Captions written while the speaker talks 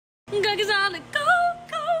GaGas on the go,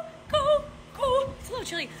 go, go, go. It's a little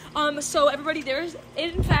chilly. So everybody, there's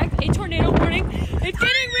in fact a tornado warning. It's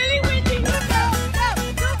getting really windy.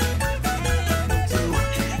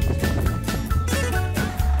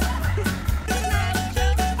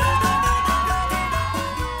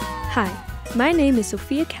 Hi, my name is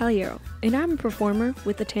Sophia Caliero, and I'm a performer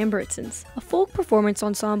with the Tamburitzans, a folk performance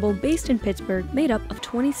ensemble based in Pittsburgh made up of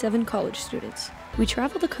 27 college students. We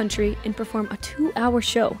travel the country and perform a 2-hour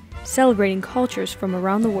show celebrating cultures from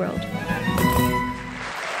around the world.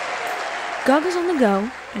 GaGas on the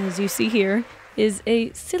Go, as you see here, is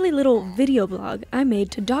a silly little video blog I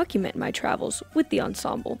made to document my travels with the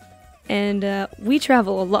ensemble. And we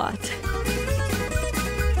travel a lot.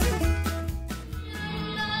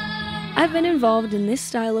 I've been involved in this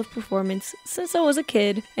style of performance since I was a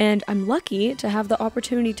kid, and I'm lucky to have the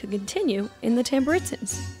opportunity to continue in the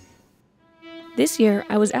Tamburitzans. This year,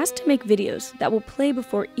 I was asked to make videos that will play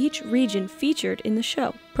before each region featured in the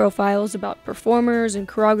show. Profiles about performers and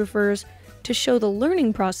choreographers to show the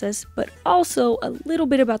learning process, but also a little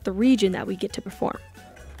bit about the region that we get to perform.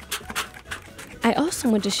 I also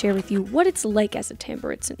want to share with you what it's like as a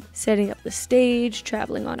Tamburitzan, setting up the stage,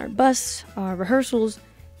 traveling on our bus, our rehearsals.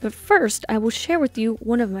 But first, I will share with you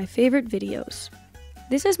one of my favorite videos.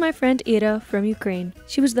 This is my friend Ira from Ukraine.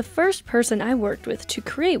 She was the first person I worked with to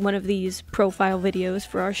create one of these profile videos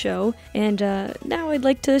for our show, and now I'd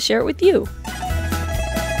like to share it with you.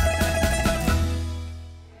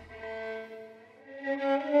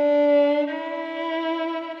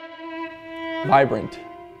 Vibrant.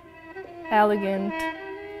 Elegant.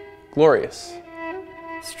 Glorious.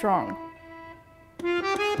 Strong.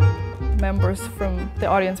 Members from the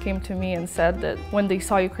audience came to me and said that when they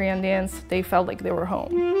saw Ukrainian dance, they felt like they were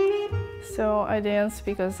home. So I danced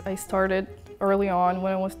because I started early on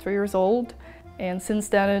when I was 3 years old, and since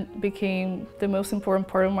then it became the most important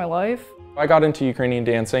part of my life. I got into Ukrainian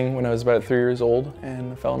dancing when I was about 3 years old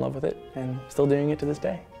and fell in love with it, and still doing it to this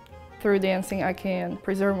day. Through dancing, I can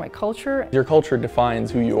preserve my culture. Your culture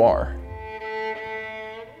defines who you are.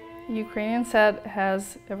 Ukrainian set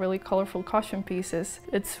has a really colorful costume pieces.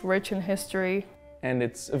 It's rich in history. And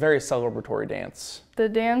it's a very celebratory dance. The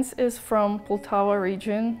dance is from Poltava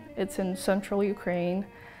region. It's in central Ukraine.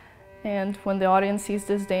 And when the audience sees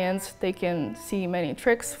this dance, they can see many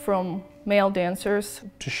tricks from male dancers.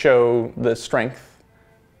 To show the strength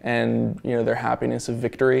and their happiness of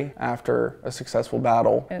victory after a successful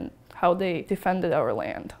battle. And how they defended our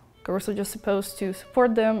land. We're also just supposed to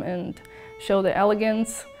support them and show the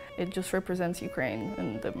elegance. It just represents Ukraine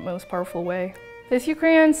in the most powerful way. This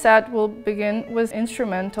Ukrainian set will begin with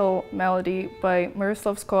instrumental melody by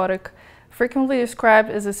Miroslav Skorik, frequently described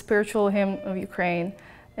as a spiritual hymn of Ukraine,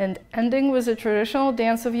 and ending with a traditional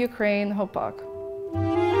dance of Ukraine, hopak.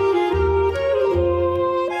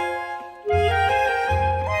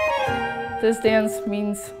 This dance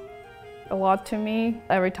means a lot to me.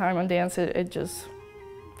 Every time I dance it, it just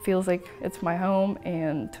feels like it's my home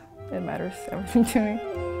and it matters everything to me.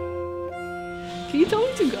 Can you tell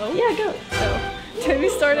me to go? Yeah, go. So, Timmy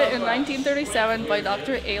started in 1937 by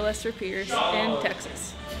Dr. A. Lester Pierce in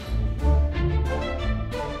Texas.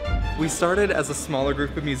 We started as a smaller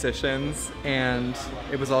group of musicians, and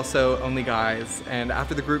it was also only guys. And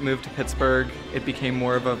after the group moved to Pittsburgh, it became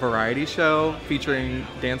more of a variety show featuring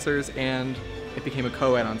dancers, and it became a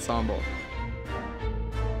co-ed ensemble.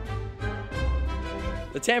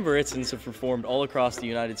 The Tamburitzans have performed all across the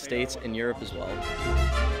United States and Europe as well.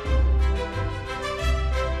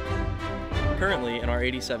 Currently, in our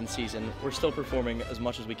 87th season, we're still performing as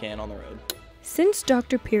much as we can on the road. Since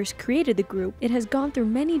Dr. Pierce created the group, it has gone through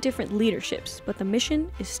many different leaderships, but the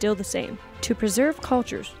mission is still the same: to preserve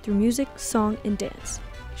cultures through music, song, and dance.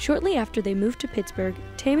 Shortly after they moved to Pittsburgh,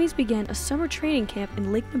 Tammy's began a summer training camp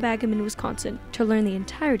in Lake Nebagaman, Wisconsin, to learn the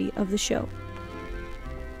entirety of the show.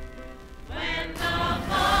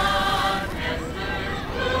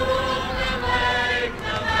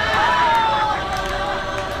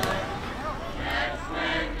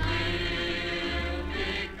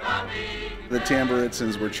 The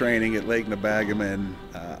Tamburitzans were training at Lake Nebagaman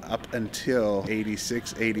up until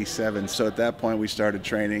 86, 87. So at that point we started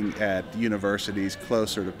training at universities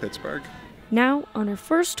closer to Pittsburgh. Now, on our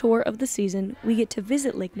first tour of the season, we get to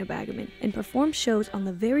visit Lake Nebagaman and perform shows on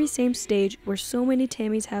the very same stage where so many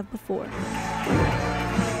Tammys have before.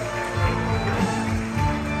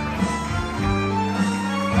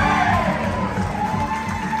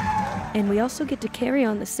 And we also get to carry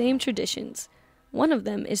on the same traditions. One of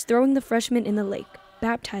them is throwing the freshmen in the lake,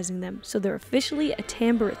 baptizing them so they're officially a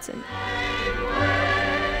Tamburitzan.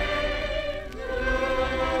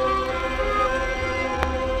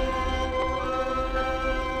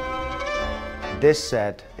 This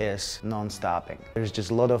set is non-stopping. There's just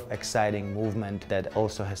a lot of exciting movement that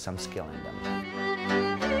also has some skill in them.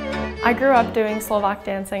 I grew up doing Slovak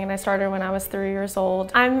dancing and I started when I was 3 years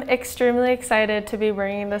old. I'm extremely excited to be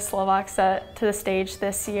bringing the Slovak set to the stage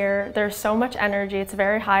this year. There's so much energy. It's a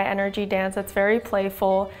very high energy dance. It's very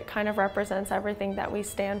playful. It kind of represents everything that we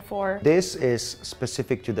stand for. This is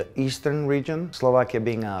specific to the eastern region. Slovakia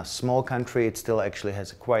being a small country, it still actually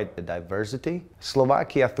has quite a diversity.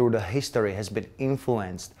 Slovakia through the history has been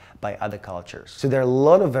influenced by other cultures. So there are a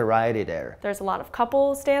lot of variety there. There's a lot of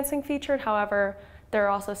couples dancing featured. However, there are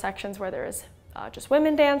also sections where there's just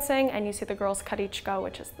women dancing, and you see the girls karichka,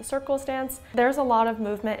 which is the circles dance. There's a lot of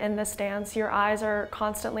movement in this dance. Your eyes are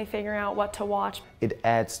constantly figuring out what to watch. It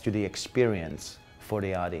adds to the experience for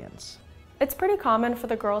the audience. It's pretty common for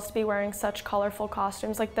the girls to be wearing such colorful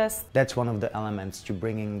costumes like this. That's one of the elements to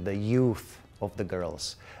bringing the youth of the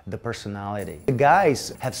girls, the personality. The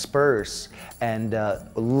guys have spurs, and a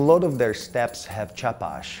lot of their steps have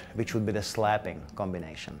chapash, which would be the slapping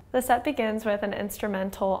combination. The set begins with an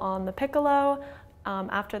instrumental on the piccolo.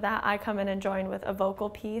 After that, I come in and join with a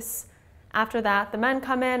vocal piece. After that, the men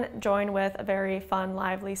come in, join with a very fun,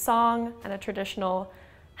 lively song and a traditional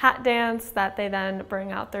hat dance that they then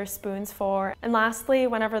bring out their spoons for. And lastly,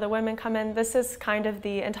 whenever the women come in, this is kind of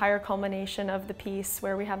the entire culmination of the piece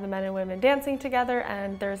where we have the men and women dancing together,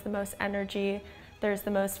 and there's the most energy, there's the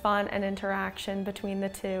most fun and interaction between the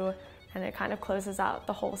two, and it kind of closes out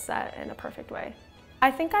the whole set in a perfect way. I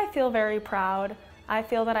think I feel very proud. I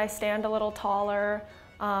feel that I stand a little taller,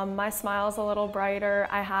 my smile's a little brighter,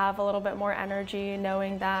 I have a little bit more energy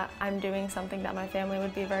knowing that I'm doing something that my family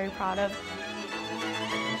would be very proud of.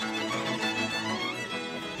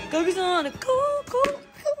 GaGas on a cool.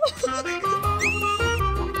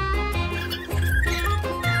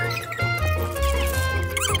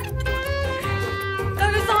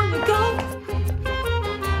 GaGas on the go.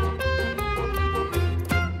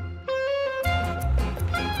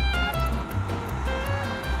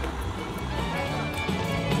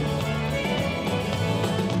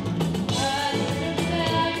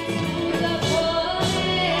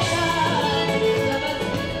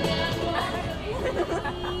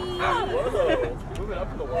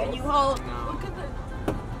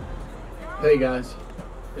 Hey guys,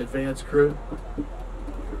 advanced crew.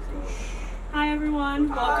 Hi everyone,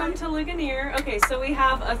 welcome to Ligonier. Okay, so we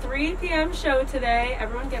have a 3 p.m. show today.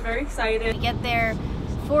 Everyone get very excited. We get there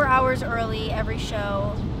 4 hours early every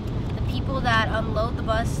show. The people that unload the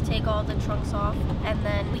bus take all the trunks off, and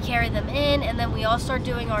then we carry them in, and then we all start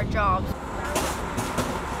doing our jobs.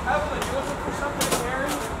 Evelyn, you looking for something to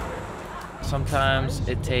carry? Sometimes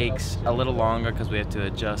it takes a little longer because we have to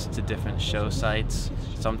adjust to different show sites.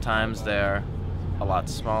 Sometimes they're a lot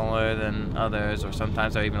smaller than others, or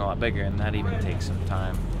sometimes they're even a lot bigger, and that even takes some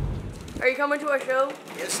time. Are you coming to our show?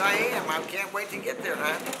 Yes, I am. I can't wait to get there,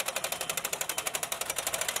 huh?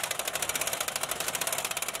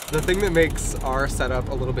 The thing that makes our setup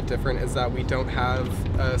a little bit different is that we don't have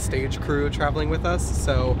a stage crew traveling with us,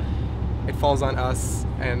 so it falls on us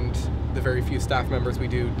and the very few staff members we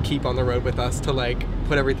do keep on the road with us to like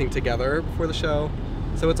put everything together before the show.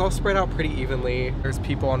 So it's all spread out pretty evenly. There's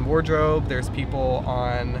people on wardrobe, there's people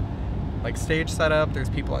on like stage setup, there's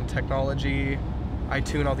people on technology. I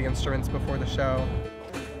tune all the instruments before the show.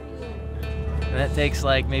 And it takes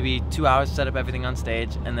like maybe 2 hours to set up everything on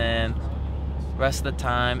stage, and then the rest of the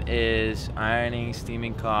time is ironing,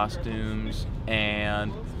 steaming costumes,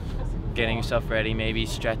 and getting yourself ready, maybe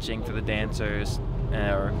stretching for the dancers,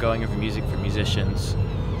 or going over music for musicians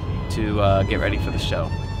to get ready for the show.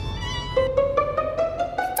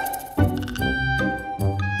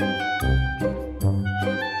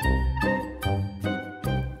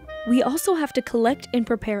 We also have to collect and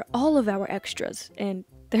prepare all of our extras, and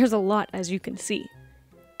there's a lot, as you can see.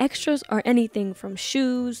 Extras are anything from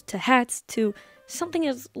shoes to hats to something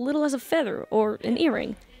as little as a feather or an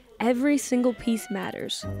earring. Every single piece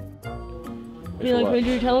matters. Could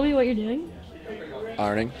you tell me what you're doing?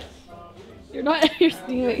 Ironing. You're not, you're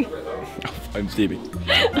steaming. I'm steaming.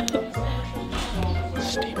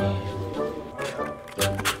 Steaming.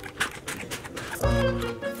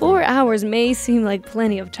 4 hours may seem like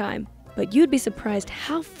plenty of time, but you'd be surprised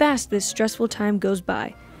how fast this stressful time goes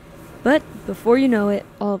by. But before you know it,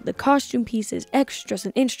 all of the costume pieces, extras,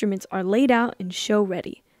 and instruments are laid out and show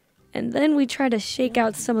ready. And then we try to shake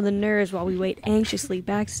out some of the nerves while we wait anxiously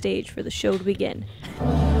backstage for the show to begin.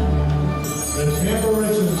 The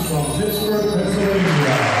Tamburitzans from Pittsburgh,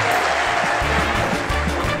 Pennsylvania.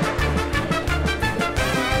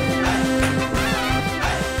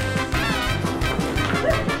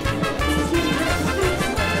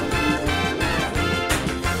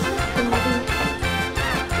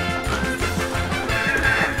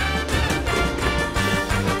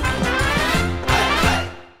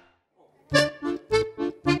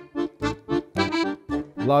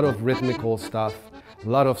 lot of rhythmical stuff, a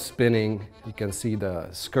lot of spinning. You can see the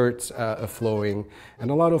skirts flowing, and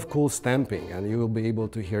a lot of cool stamping, and you will be able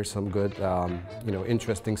to hear some good,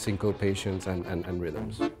 interesting syncopations and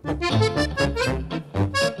rhythms.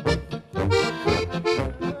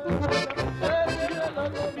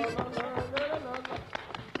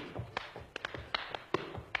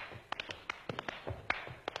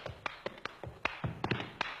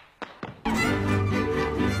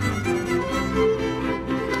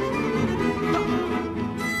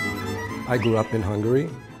 I grew up in Hungary,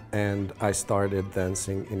 and I started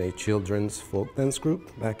dancing in a children's folk dance group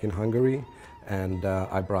back in Hungary, and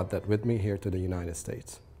I brought that with me here to the United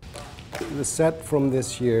States. The set from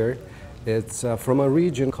this year, it's from a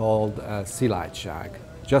region called Szilágyság.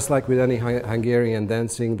 Just like with any Hungarian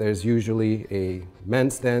dancing, there's usually a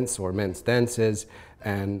men's dance or men's dances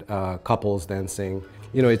and couples dancing.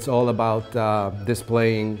 You know, it's all about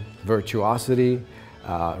displaying virtuosity,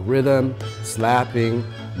 rhythm, slapping,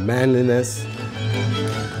 manliness.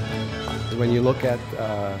 When you look at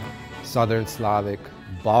Southern Slavic,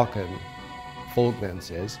 Balkan folk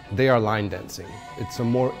dances, they are line dancing. It's a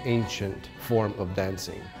more ancient form of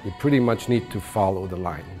dancing. You pretty much need to follow the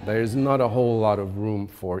line. There's not a whole lot of room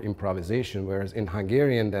for improvisation, whereas in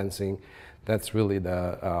Hungarian dancing, that's really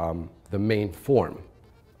the main form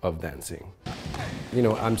of dancing. You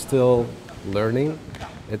know, I'm still learning.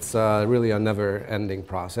 It's really a never-ending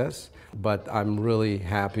process, but I'm really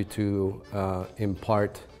happy to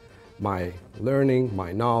impart my learning,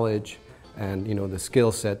 my knowledge, and the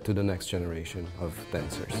skill set to the next generation of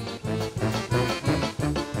dancers.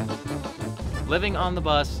 Living on the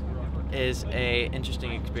bus is an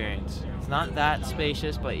interesting experience. It's not that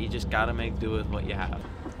spacious, but you just gotta make do with what you have.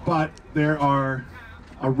 But there are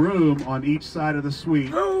a room on each side of the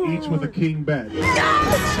suite, each with a king bed.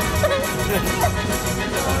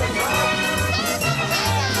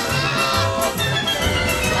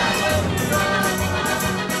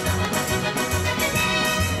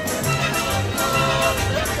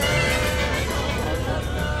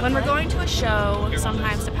 When we're going to a show,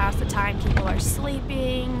 sometimes to pass the time, people are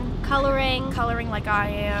sleeping, coloring like I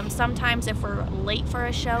am. Sometimes if we're late for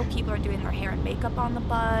a show, people are doing their hair and makeup on the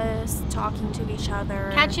bus, talking to each other,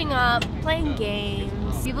 Catching up. playing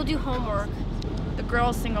games. People do homework. The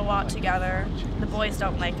girls sing a lot together. The boys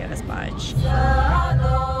don't like it as much.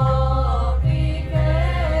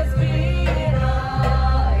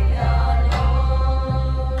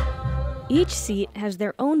 Each seat has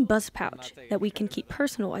their own bus pouch that we can keep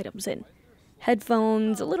personal items in.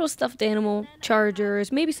 Headphones, a little stuffed animal,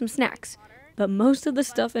 chargers, maybe some snacks. But most of the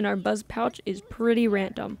stuff in our bus pouch is pretty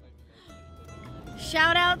random.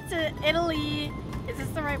 Shout out to Italy. Is this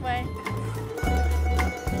the right way?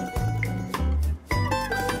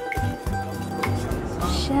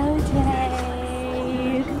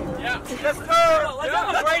 Showtime. Yeah, let's go! Let's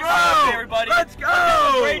have a great show, everybody! Let's go! Let's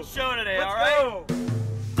have a great show today, all right?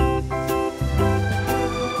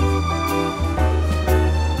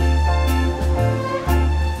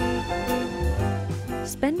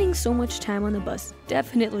 Spending so much time on the bus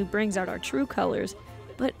definitely brings out our true colors,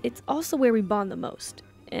 but it's also where we bond the most.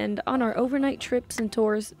 And on our overnight trips and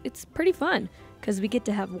tours, it's pretty fun, because we get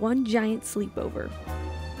to have one giant sleepover.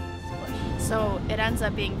 So it ends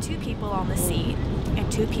up being 2 people on the seat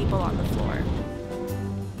and 2 people on the floor.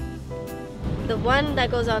 The one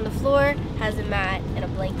that goes on the floor has a mat and a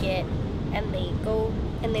blanket, and they go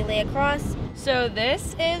and they lay across. So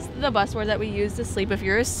this is the bus board that we use to sleep if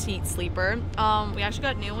you're a seat sleeper. We actually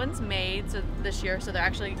got new ones made this year, so they're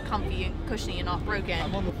actually comfy and cushiony and not broken.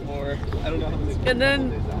 I'm on the floor. I don't know how to. And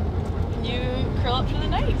then you curl up for the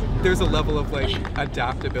night. There's a level of like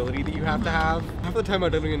adaptability that you have to have. Half the time I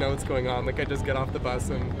don't even know what's going on. Like I just get off the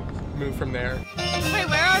bus and move from there. Wait,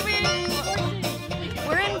 where are we?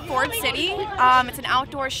 We're in Ford City. It's an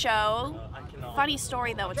outdoor show. Funny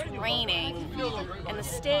story though, it's raining and the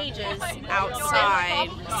stage is outside,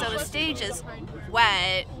 so the stage is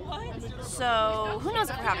wet. So who knows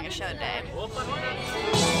if we're having a show today?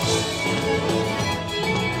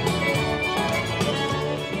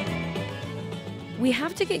 We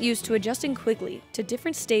have to get used to adjusting quickly to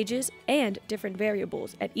different stages and different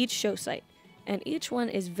variables at each show site, and each one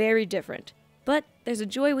is very different. But there's a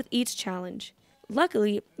joy with each challenge.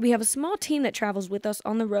 Luckily, we have a small team that travels with us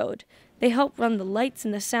on the road. They help run the lights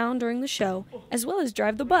and the sound during the show, as well as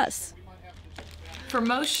drive the bus. For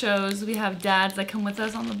most shows, we have dads that come with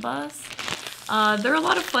us on the bus. They're a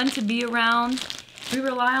lot of fun to be around. We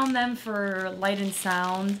rely on them for light and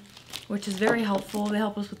sound, which is very helpful. They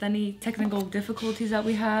help us with any technical difficulties that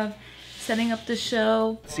we have setting up the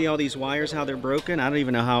show. See all these wires, how they're broken? I don't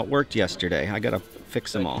even know how it worked yesterday. I gotta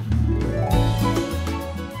fix them all.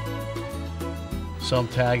 So I'm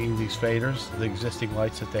tagging these faders, the existing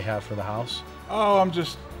lights that they have for the house. Oh, I'm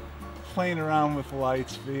just playing around with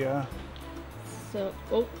lights via.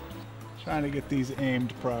 Trying to get these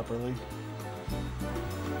aimed properly.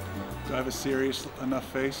 Do I have a serious enough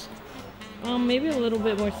face? Maybe a little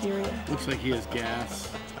bit more serious. Looks like he has gas.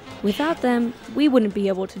 Without them, we wouldn't be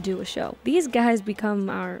able to do a show. These guys become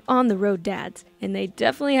our on-the-road dads, and they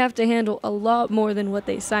definitely have to handle a lot more than what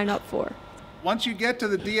they sign up for. Once you get to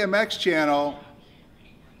the DMX channel,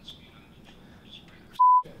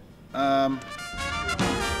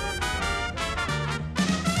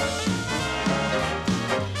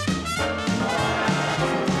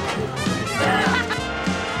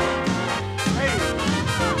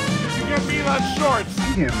 Shorts.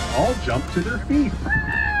 See him all jump to their feet.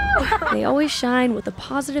 They always shine with a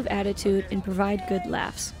positive attitude and provide good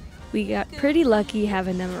laughs. We got pretty lucky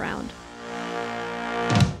having them around.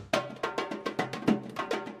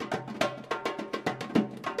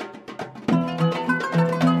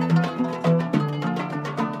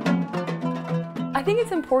 I think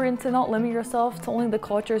it's important to not limit yourself to only the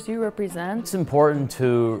cultures you represent. It's important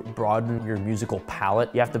to broaden your musical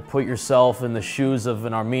palette. You have to put yourself in the shoes of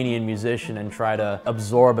an Armenian musician and try to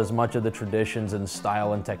absorb as much of the traditions and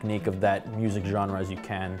style and technique of that music genre as you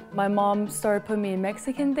can. My mom started putting me in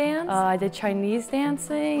Mexican dance. I did Chinese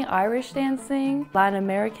dancing, Irish dancing, Latin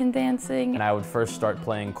American dancing. And I would first start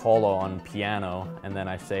playing colo on piano, and then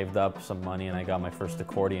I saved up some money and I got my first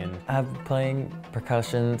accordion. I've been playing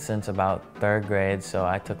percussion since about 3rd grade. So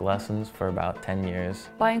I took lessons for about 10 years.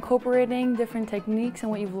 By incorporating different techniques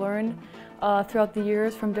and what you've learned throughout the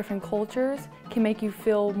years from different cultures can make you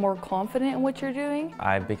feel more confident in what you're doing.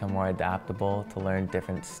 I've become more adaptable to learn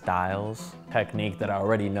different styles. Technique that I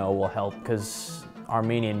already know will help because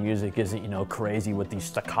Armenian music isn't, you know, crazy with these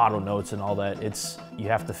staccato notes and all that. You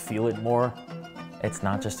have to feel it more. It's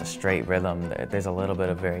not just a straight rhythm, there's a little bit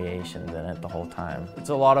of variations in it the whole time. It's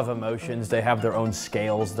a lot of emotions. They have their own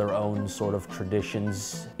scales, their own sort of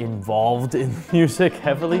traditions involved in music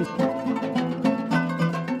heavily.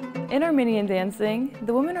 In Armenian dancing,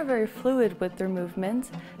 the women are very fluid with their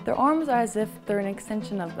movements. Their arms are as if they're an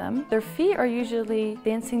extension of them. Their feet are usually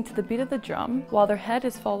dancing to the beat of the drum, while their head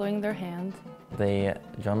is following their hand. The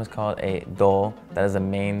drum is called a dol. That is a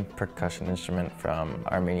main percussion instrument from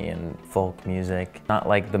Armenian folk music. Not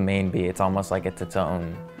like the main beat, it's almost like it's its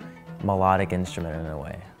own melodic instrument in a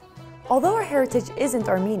way. Although our heritage isn't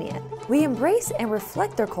Armenian, we embrace and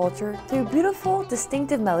reflect our culture through beautiful,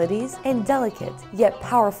 distinctive melodies and delicate, yet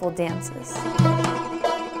powerful dances.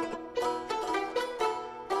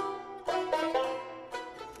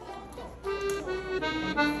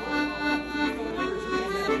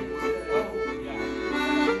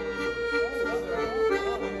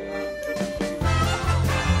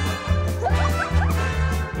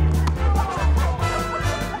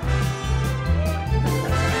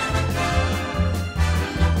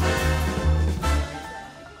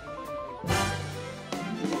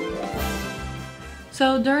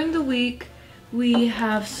 So during the week, we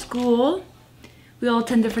have school. We all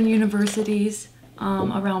attend different universities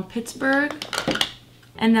around Pittsburgh.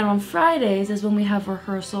 And then on Fridays is when we have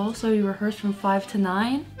rehearsal. So we rehearse from 5 to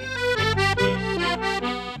 9.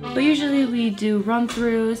 But usually we do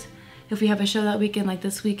run-throughs if we have a show that weekend, like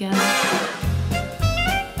this weekend.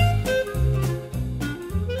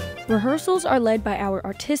 Rehearsals are led by our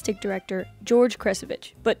artistic director, George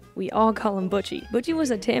Kresovich, but we all call him Butchie. Butchie was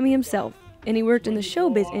a Tammy himself, and he worked in the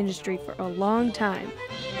showbiz industry for a long time.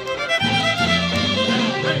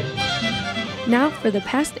 Now, for the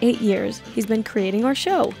past 8 years, he's been creating our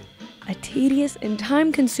show, a tedious and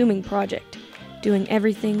time-consuming project, doing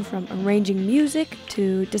everything from arranging music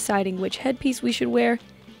to deciding which headpiece we should wear.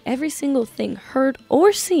 Every single thing heard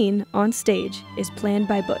or seen on stage is planned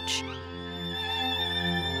by Butch.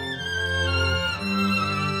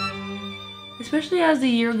 Especially as the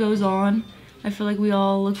year goes on, I feel like we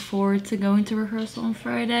all look forward to going to rehearsal on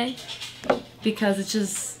Friday because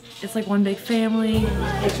it's like one big family.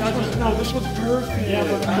 No, this one's perfect.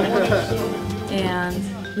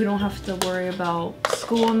 And we don't have to worry about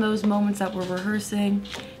school in those moments that we're rehearsing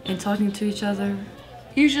and talking to each other.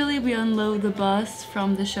 Usually we unload the bus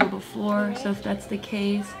from the show before, so if that's the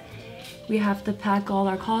case, we have to pack all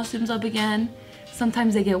our costumes up again.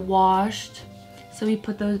 Sometimes they get washed, so we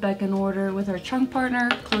put those back in order with our trunk partner,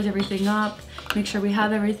 close everything up, make sure we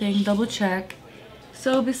have everything, double check.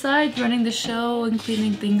 So besides running the show and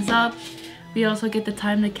cleaning things up, we also get the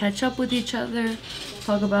time to catch up with each other,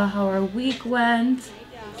 talk about how our week went,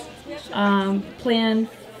 plan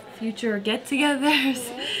future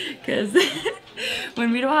get-togethers, because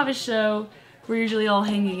when we don't have a show, we're usually all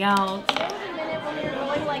hanging out.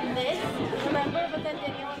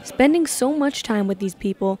 Spending so much time with these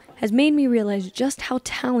people has made me realize just how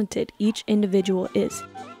talented each individual is.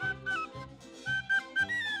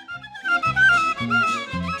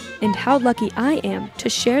 And how lucky I am to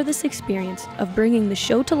share this experience of bringing the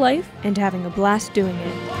show to life and having a blast doing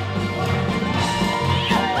it.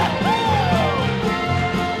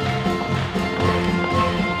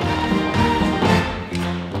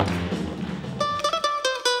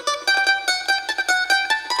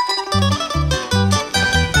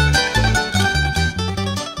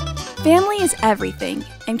 Family is everything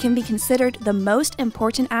and can be considered the most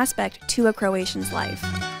important aspect to a Croatian's life.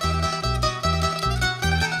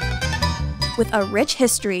 With a rich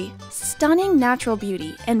history, stunning natural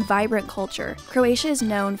beauty, and vibrant culture, Croatia is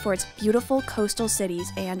known for its beautiful coastal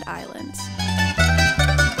cities and islands.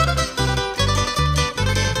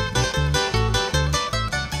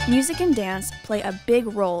 Music and dance play a big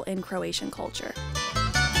role in Croatian culture.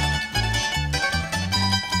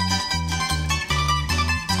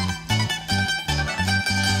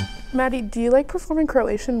 Maddie, do you like performing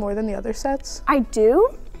Croatian more than the other sets? I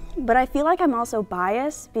do, but I feel like I'm also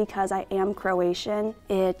biased because I am Croatian.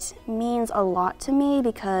 It means a lot to me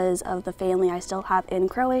because of the family I still have in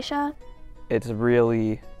Croatia. It's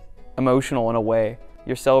really emotional in a way.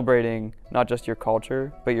 You're celebrating not just your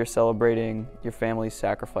culture, but you're celebrating your family's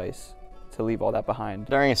sacrifice to leave all that behind.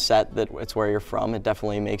 During a set that it's where you're from, it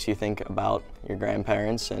definitely makes you think about your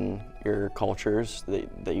grandparents and your cultures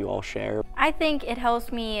that you all share. I think it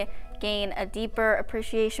helps me gain a deeper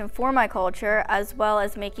appreciation for my culture, as well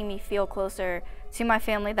as making me feel closer to my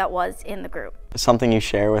family that was in the group. Something you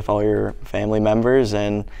share with all your family members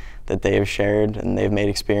and that they have shared and they've made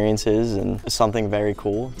experiences, and it's something very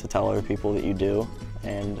cool to tell other people that you do,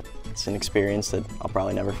 and it's an experience that I'll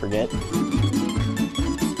probably never forget.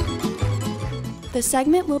 The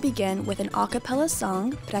segment will begin with an a cappella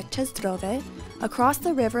song, Prekče Zdrove, across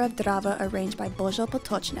the river of Drava arranged by Božo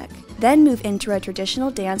Potočnik, then move into a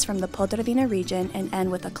traditional dance from the Podravina region and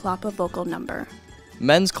end with a klapa vocal number.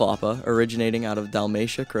 Men's klapa, originating out of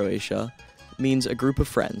Dalmatia, Croatia, means a group of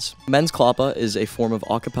friends. Men's klapa is a form of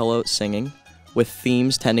a cappella singing, with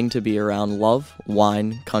themes tending to be around love,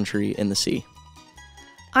 wine, country, and the sea.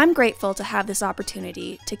 I'm grateful to have this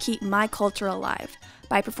opportunity to keep my culture alive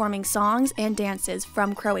by performing songs and dances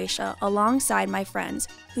from Croatia alongside my friends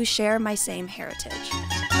who share my same heritage.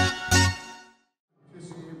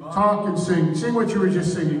 Talk and sing. Sing what you were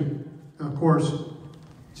just singing, of course.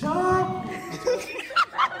 Jump!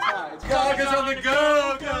 GaGas on the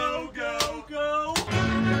go, go, go, go!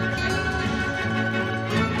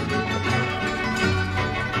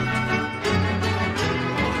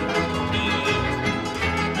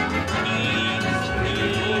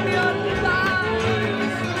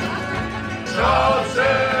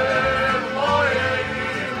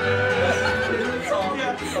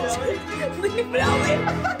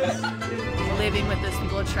 Living with those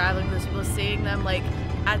people, traveling with those people, seeing them like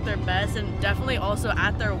at their best and definitely also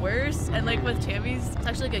at their worst. And like with Tammy's, it's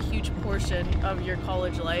actually like a huge portion of your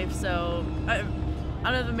college life. So I don't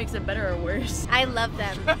know if it makes it better or worse. I love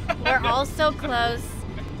them. We're all so close.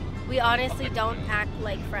 We honestly don't act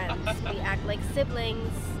like friends. We act like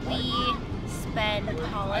siblings. We spend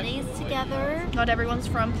holidays together. Not everyone's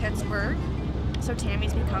from Pittsburgh, so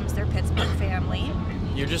Tammy's becomes their Pittsburgh family.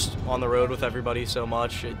 You're just on the road with everybody so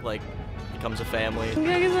much, it like becomes a family.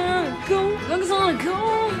 GaGas on a go, GaGas on a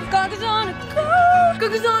go, GaGas on a go,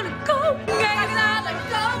 GaGas on a go, GaGas on a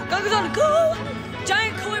go, GaGas on a go,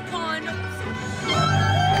 giant koi pond.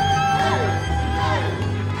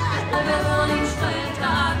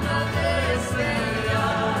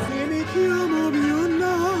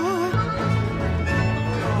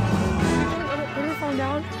 Put your phone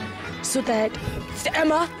down so that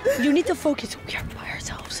Emma, you need to focus. We are by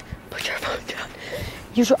ourselves. Put your phone down.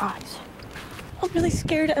 Use your eyes. I'm really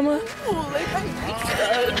scared, Emma.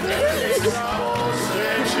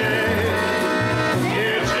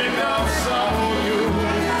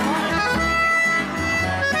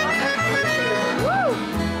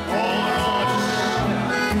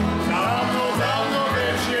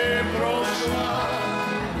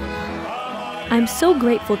 I'm so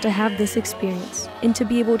grateful to have this experience and to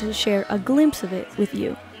be able to share a glimpse of it with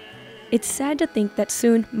you. It's sad to think that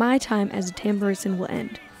soon my time as a Tamburitzan will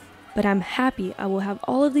end, but I'm happy I will have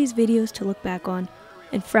all of these videos to look back on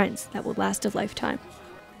and friends that will last a lifetime.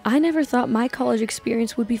 I never thought my college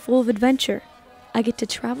experience would be full of adventure. I get to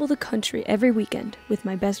travel the country every weekend with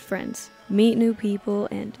my best friends, meet new people,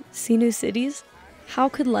 and see new cities. How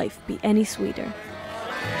could life be any sweeter?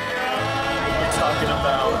 We're talking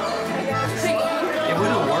about... It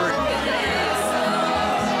wouldn't work.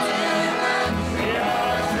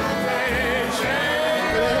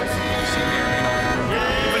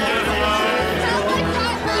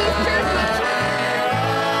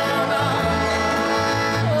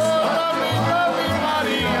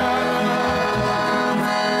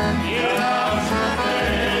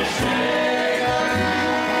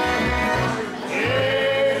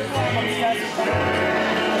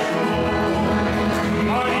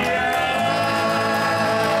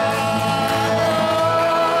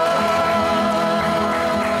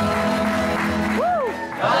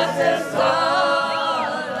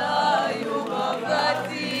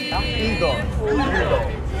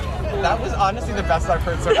 That was honestly the best I've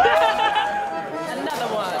heard so far.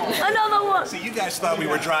 Another one. See, you guys thought we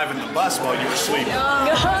were driving the bus while you were sleeping.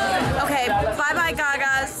 Okay, bye-bye, Gaga.